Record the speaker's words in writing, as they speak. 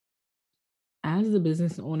As the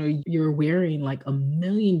business owner, you're wearing like a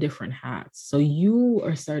million different hats. So you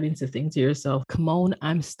are starting to think to yourself, come on,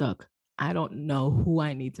 I'm stuck. I don't know who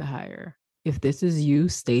I need to hire. If this is you,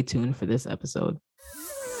 stay tuned for this episode.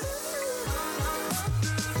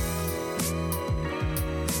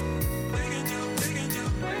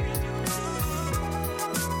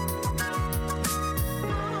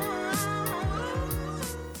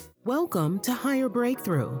 Welcome to Hire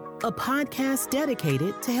Breakthrough, a podcast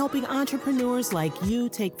dedicated to helping entrepreneurs like you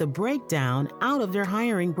take the breakdown out of their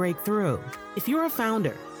hiring breakthrough. If you're a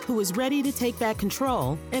founder who is ready to take back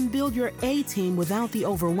control and build your A-team without the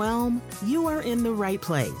overwhelm, you are in the right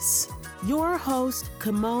place. Your host,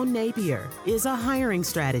 Kimon Napier, is a hiring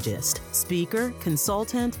strategist, speaker,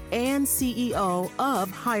 consultant, and CEO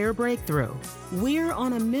of Hire Breakthrough. We're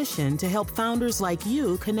on a mission to help founders like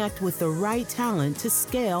you connect with the right talent to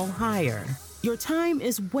scale higher. Your time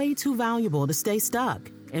is way too valuable to stay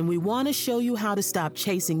stuck, and we want to show you how to stop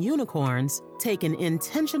chasing unicorns, take an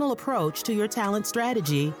intentional approach to your talent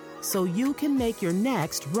strategy, so you can make your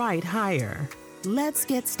next right hire. Let's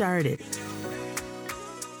get started.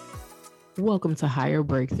 Welcome to Hire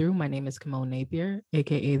Breakthrough. My name is Kimon Napier,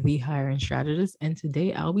 aka the Hiring Strategist, and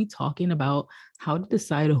today I'll be talking about how to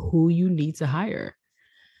decide who you need to hire.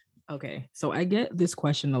 Okay, so I get this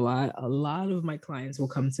question a lot. A lot of my clients will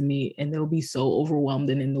come to me and they'll be so overwhelmed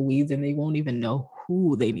and in the weeds and they won't even know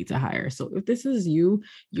who they need to hire. So if this is you,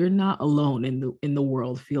 you're not alone in the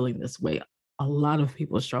world feeling this way. A lot of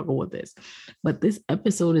people struggle with this, but this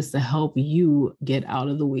episode is to help you get out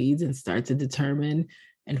of the weeds and start to determine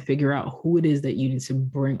and figure out who it is that you need to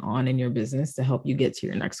bring on in your business to help you get to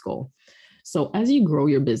your next goal. So as you grow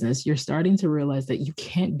your business, you're starting to realize that you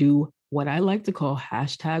can't do what I like to call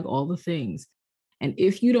hashtag all the things. And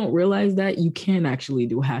if you don't realize that, you can actually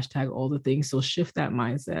do hashtag all the things. So shift that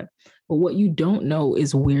mindset. But what you don't know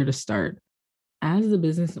is where to start. As the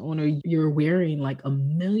business owner, you're wearing like a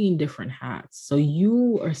million different hats. So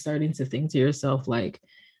you are starting to think to yourself, like,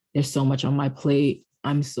 there's so much on my plate.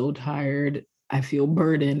 I'm so tired. I feel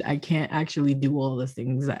burdened. I can't actually do all the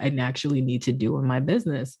things that I actually need to do in my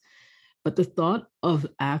business. But the thought of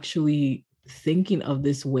actually thinking of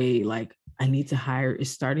this way, like I need to hire, is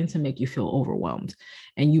starting to make you feel overwhelmed.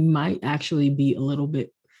 And you might actually be a little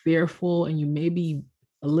bit fearful and you may be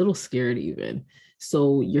a little scared even.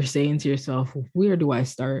 So you're saying to yourself, where do I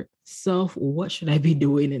start? What should I be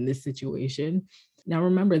doing in this situation? Now,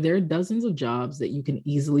 remember, there are dozens of jobs that you can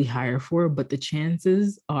easily hire for, but the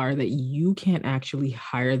chances are that you can't actually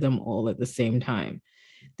hire them all at the same time.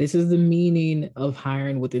 This is the meaning of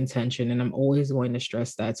hiring with intention, and I'm always going to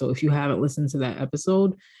stress that. So if you haven't listened to that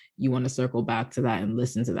episode, you want to circle back to that and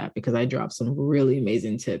listen to that because I dropped some really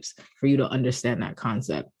amazing tips for you to understand that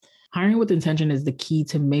concept. Hiring with intention is the key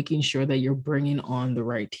to making sure that you're bringing on the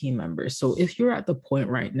right team members. So if you're at the point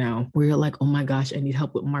right now where you're like, oh my gosh, I need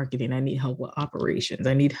help with marketing, I need help with operations,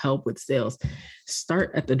 I need help with sales,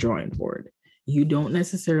 start at the drawing board. You don't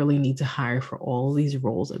necessarily need to hire for all these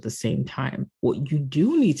roles at the same time. What you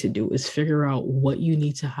do need to do is figure out what you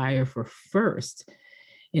need to hire for first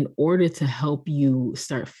in order to help you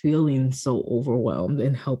start feeling so overwhelmed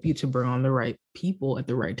and help you to bring on the right people at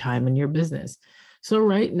the right time in your business. So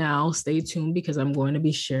right now, stay tuned because I'm going to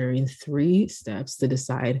be sharing 3 steps to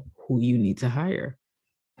decide who you need to hire.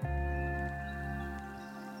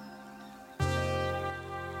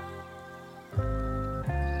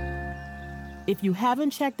 If you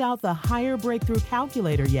haven't checked out the Hire Breakthrough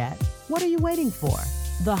Calculator yet, what are you waiting for?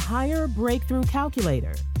 The Hire Breakthrough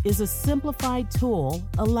Calculator is a simplified tool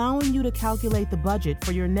allowing you to calculate the budget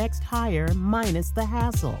for your next hire minus the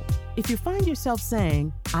hassle. If you find yourself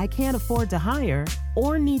saying, I can't afford to hire,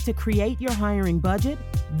 or need to create your hiring budget,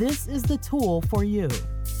 this is the tool for you.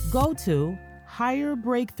 Go to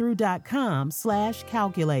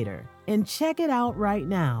hirebreakthrough.com/calculator and check it out right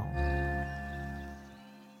now.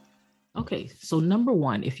 Okay, so number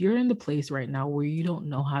 1, if you're in the place right now where you don't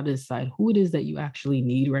know how to decide who it is that you actually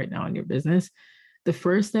need right now in your business, the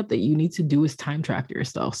first step that you need to do is time track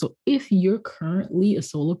yourself. So if you're currently a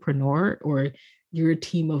solopreneur or you're a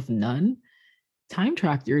team of none, time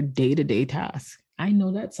track your day-to-day tasks. I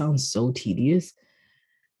know that sounds so tedious.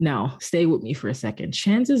 Now, stay with me for a second.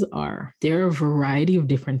 Chances are there are a variety of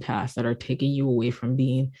different tasks that are taking you away from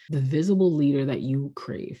being the visible leader that you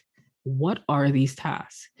crave. What are these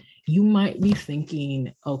tasks? You might be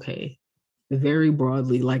thinking, okay, very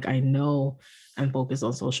broadly, like I know I'm focused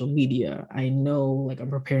on social media. I know like I'm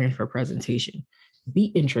preparing for a presentation.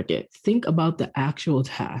 Be intricate. Think about the actual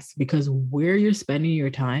task because where you're spending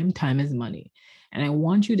your time is money. And I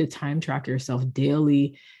want you to time track yourself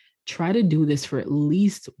daily Try to do this for at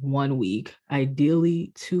least 1 week,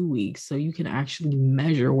 ideally 2 weeks, so you can actually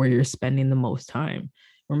measure where you're spending the most time.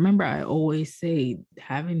 Remember, I always say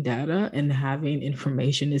having data and having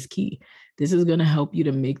information is key. This is going to help you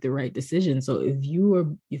to make the right decision. So if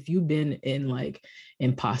you've been in like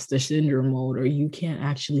imposter syndrome mode, or you can't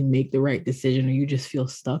actually make the right decision, or you just feel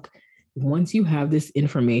stuck, once you have this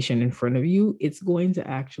information in front of you, it's going to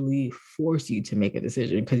actually force you to make a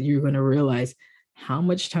decision, because you're going to realize how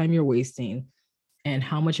much time you're wasting and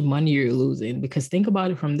how much money you're losing. Because think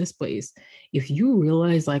about it from this place. If you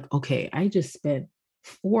realize, like, okay, I just spent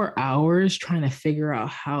 4 hours trying to figure out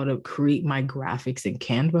how to create my graphics in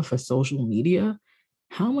Canva for social media,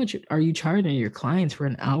 how much are you charging your clients for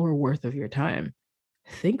an hour worth of your time?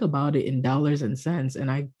 Think about it in dollars and cents.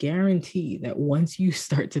 And I guarantee that once you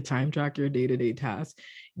start to time track your day-to-day tasks,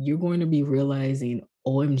 you're going to be realizing,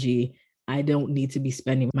 OMG, I don't need to be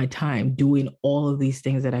spending my time doing all of these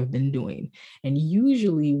things that I've been doing. And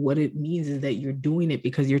usually what it means is that you're doing it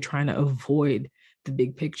because you're trying to avoid the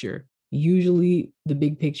big picture. Usually the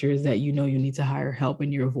big picture is that you need to hire help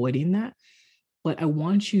and you're avoiding that. But I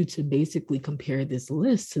want you to basically compare this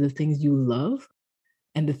list to the things you love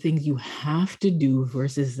and the things you have to do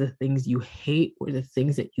versus the things you hate or the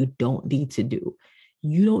things that you don't need to do.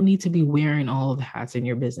 You don't need to be wearing all of the hats in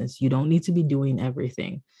your business. You don't need to be doing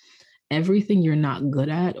everything. Everything you're not good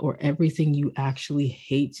at or everything you actually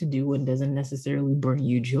hate to do and doesn't necessarily bring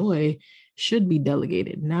you joy should be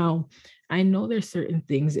delegated. Now, I know there's certain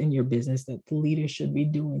things in your business that the leader should be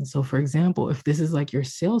doing. So for example, if this is like your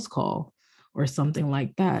sales call or something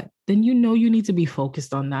like that, then you need to be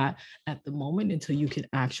focused on that at the moment until you can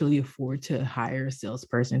actually afford to hire a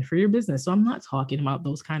salesperson for your business. So I'm not talking about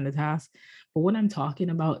those kind of tasks, but what I'm talking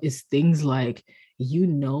about is things like,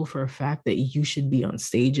 for a fact that you should be on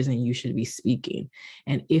stages and you should be speaking.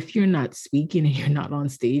 And if you're not speaking and you're not on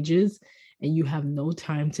stages and you have no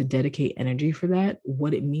time to dedicate energy for that,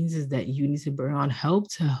 what it means is that you need to bring on help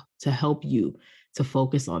to help you to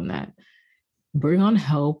focus on that. Bring on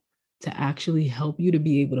help to actually help you to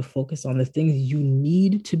be able to focus on the things you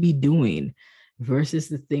need to be doing versus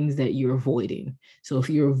the things that you're avoiding. So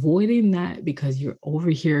if you're avoiding that because you're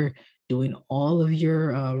over here doing all of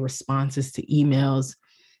your responses to emails,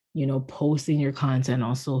 posting your content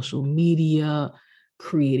on social media,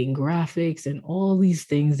 creating graphics, and all these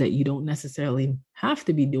things that you don't necessarily have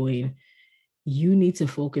to be doing, you need to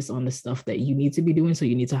focus on the stuff that you need to be doing. So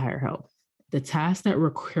you need to hire help. The tasks that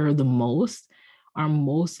require the most are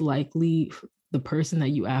most likely the person that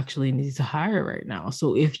you actually need to hire right now.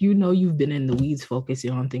 So if you've been in the weeds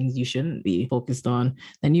focusing on things you shouldn't be focused on,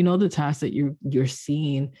 then the task that you're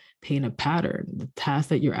seeing paint a pattern, the task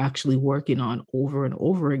that you're actually working on over and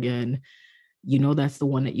over again, that's the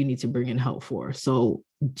one that you need to bring in help for. So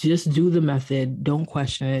just do the method. Don't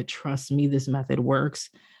question it. Trust me, this method works.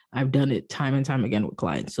 I've done it time and time again with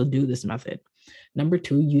clients. So do this method. Number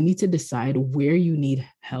 2, you need to decide where you need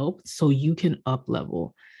help so you can up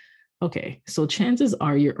level. Okay, so chances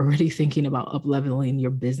are you're already thinking about up leveling your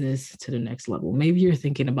business to the next level. Maybe you're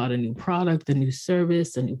thinking about a new product, a new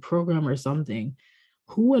service, a new program or something.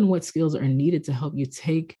 Who and what skills are needed to help you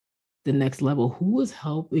take the next level? Who is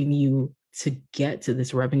helping you to get to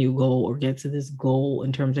this revenue goal or get to this goal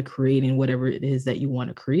in terms of creating whatever it is that you want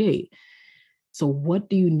to create? So what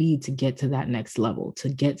do you need to get to that next level, to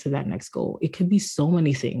get to that next goal? It could be so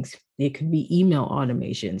many things. It could be email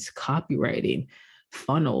automations, copywriting,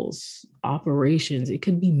 funnels, operations. It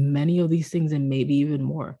could be many of these things and maybe even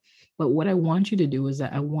more. But what I want you to do is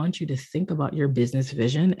that I want you to think about your business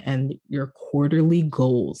vision and your quarterly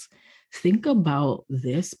goals. Think about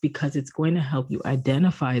this because it's going to help you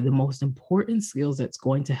identify the most important skills that's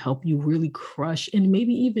going to help you really crush and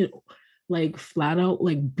maybe even like flat out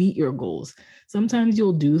like beat your goals. Sometimes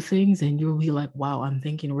you'll do things and you'll be like, wow, I'm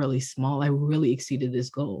thinking really small. I really exceeded this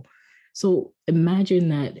goal. So imagine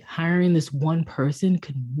that hiring this one person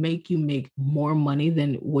could make you make more money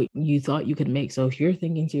than what you thought you could make. So if you're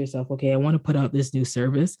thinking to yourself, okay, I want to put out this new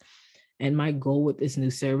service, and my goal with this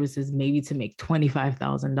new service is maybe to make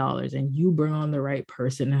 $25,000, and you bring on the right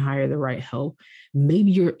person and hire the right help,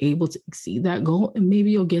 maybe you're able to exceed that goal, and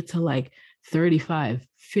maybe you'll get to like 35,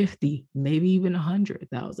 50, maybe even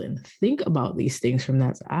 100,000. Think about these things from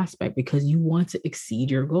that aspect because you want to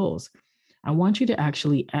exceed your goals. I want you to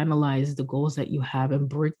actually analyze the goals that you have and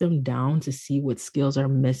break them down to see what skills are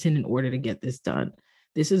missing in order to get this done.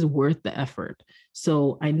 This is worth the effort.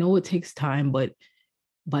 So I know it takes time, but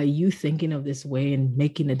by you thinking of this way and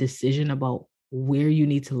making a decision about where you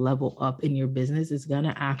need to level up in your business, it's going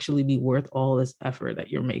to actually be worth all this effort that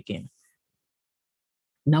you're making.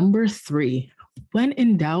 Number 3, when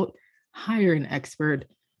in doubt, hire an expert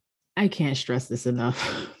I can't stress this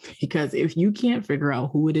enough because if you can't figure out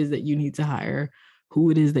who it is that you need to hire, who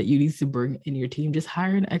it is that you need to bring in your team, just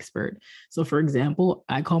hire an expert. So, for example,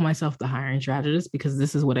 I call myself the hiring strategist because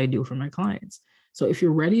this is what I do for my clients. So, if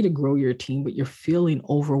you're ready to grow your team, but you're feeling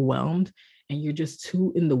overwhelmed and you're just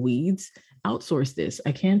too in the weeds, outsource this.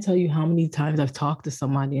 I can't tell you how many times I've talked to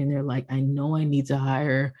somebody and they're like, I know I need to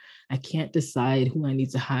hire. I can't decide who I need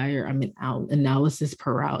to hire. I'm in analysis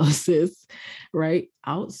paralysis, right?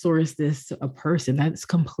 Outsource this to a person. That's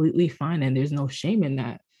completely fine. And there's no shame in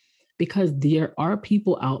that because there are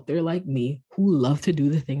people out there like me who love to do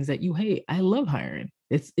the things that you hate. I love hiring.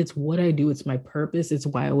 It's what I do. It's my purpose. It's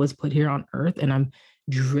why I was put here on earth. And I'm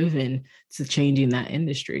driven to changing that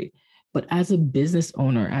industry. But as a business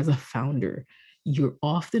owner, as a founder, you're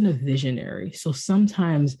often a visionary. So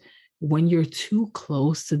sometimes when you're too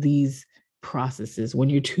close to these processes, when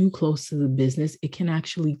you're too close to the business, it can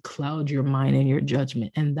actually cloud your mind and your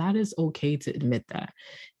judgment. And that is okay to admit that.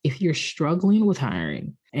 If you're struggling with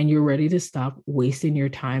hiring and you're ready to stop wasting your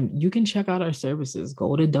time, you can check out our services.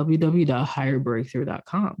 Go to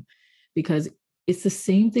www.hirebreakthrough.com because it's the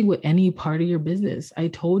same thing with any part of your business. I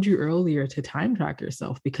told you earlier to time track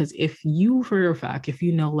yourself because if you, for a fact, if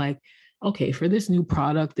you know like, okay, for this new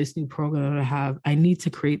product, this new program that I have, I need to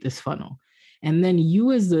create this funnel. And then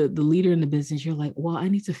you as the leader in the business, you're like, well, I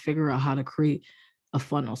need to figure out how to create a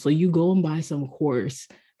funnel. So you go and buy some course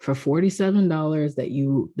for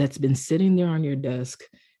 $47 that's been sitting there on your desk,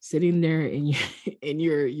 sitting there in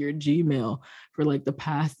your Gmail for like the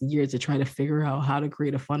past year to try to figure out how to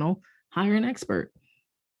create a funnel. Hire an expert.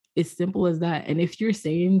 It's simple as that. And if you're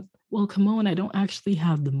saying, well, come on, I don't actually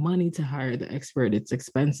have the money to hire the expert, it's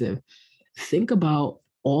expensive. Think about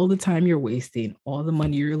all the time you're wasting, all the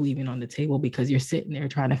money you're leaving on the table because you're sitting there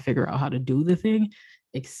trying to figure out how to do the thing,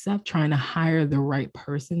 except trying to hire the right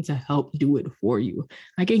person to help do it for you.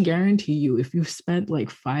 I can guarantee you, if you've spent like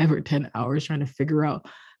 5 or 10 hours trying to figure out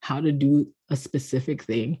how to do a specific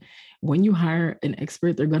thing, when you hire an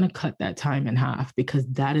expert, they're going to cut that time in half because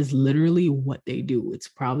that is literally what they do. It's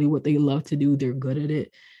probably what they love to do. They're good at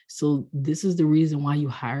it. So this is the reason why you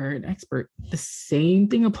hire an expert. The same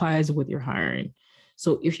thing applies with your hiring.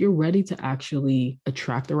 So if you're ready to actually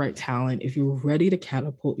attract the right talent, if you're ready to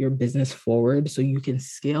catapult your business forward so you can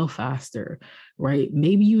scale faster, right?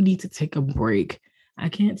 Maybe you need to take a break. I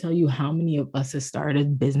can't tell you how many of us have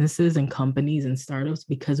started businesses and companies and startups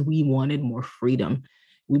because we wanted more freedom.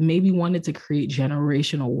 We maybe wanted to create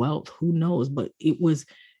generational wealth. Who knows? But it was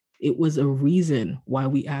a reason why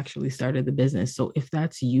we actually started the business. So if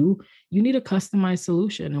that's you, you need a customized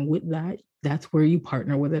solution. And with that, that's where you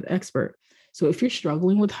partner with an expert. So if you're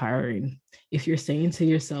struggling with hiring, if you're saying to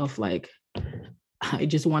yourself, like, I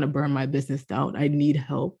just want to burn my business down, I need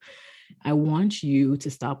help, I want you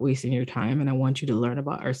to stop wasting your time and I want you to learn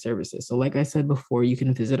about our services. So like I said before, you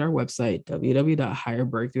can visit our website,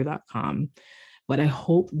 www.hirebreakthrough.com. But I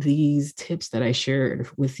hope these tips that I shared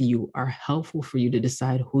with you are helpful for you to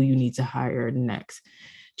decide who you need to hire next.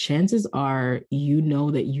 Chances are you know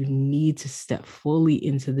that you need to step fully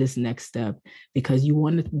into this next step because you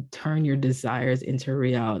want to turn your desires into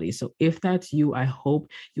reality. So if that's you, I hope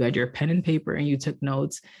you had your pen and paper and you took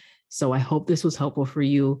notes. So I hope this was helpful for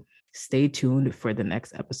you. Stay tuned for the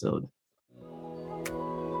next episode.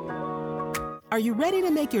 Are you ready to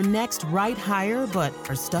make your next right hire but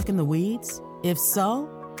are stuck in the weeds? If so,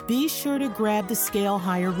 be sure to grab the Scale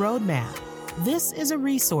Hire Roadmap. This is a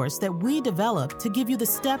resource that we developed to give you the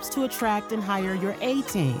steps to attract and hire your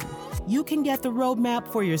A-team. You can get the roadmap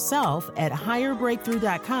for yourself at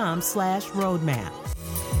hirebreakthrough.com/roadmap.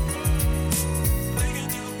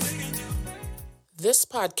 This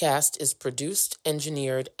podcast is produced,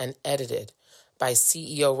 engineered, and edited by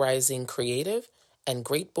CEO Rising Creative and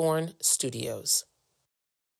Great Born Studios.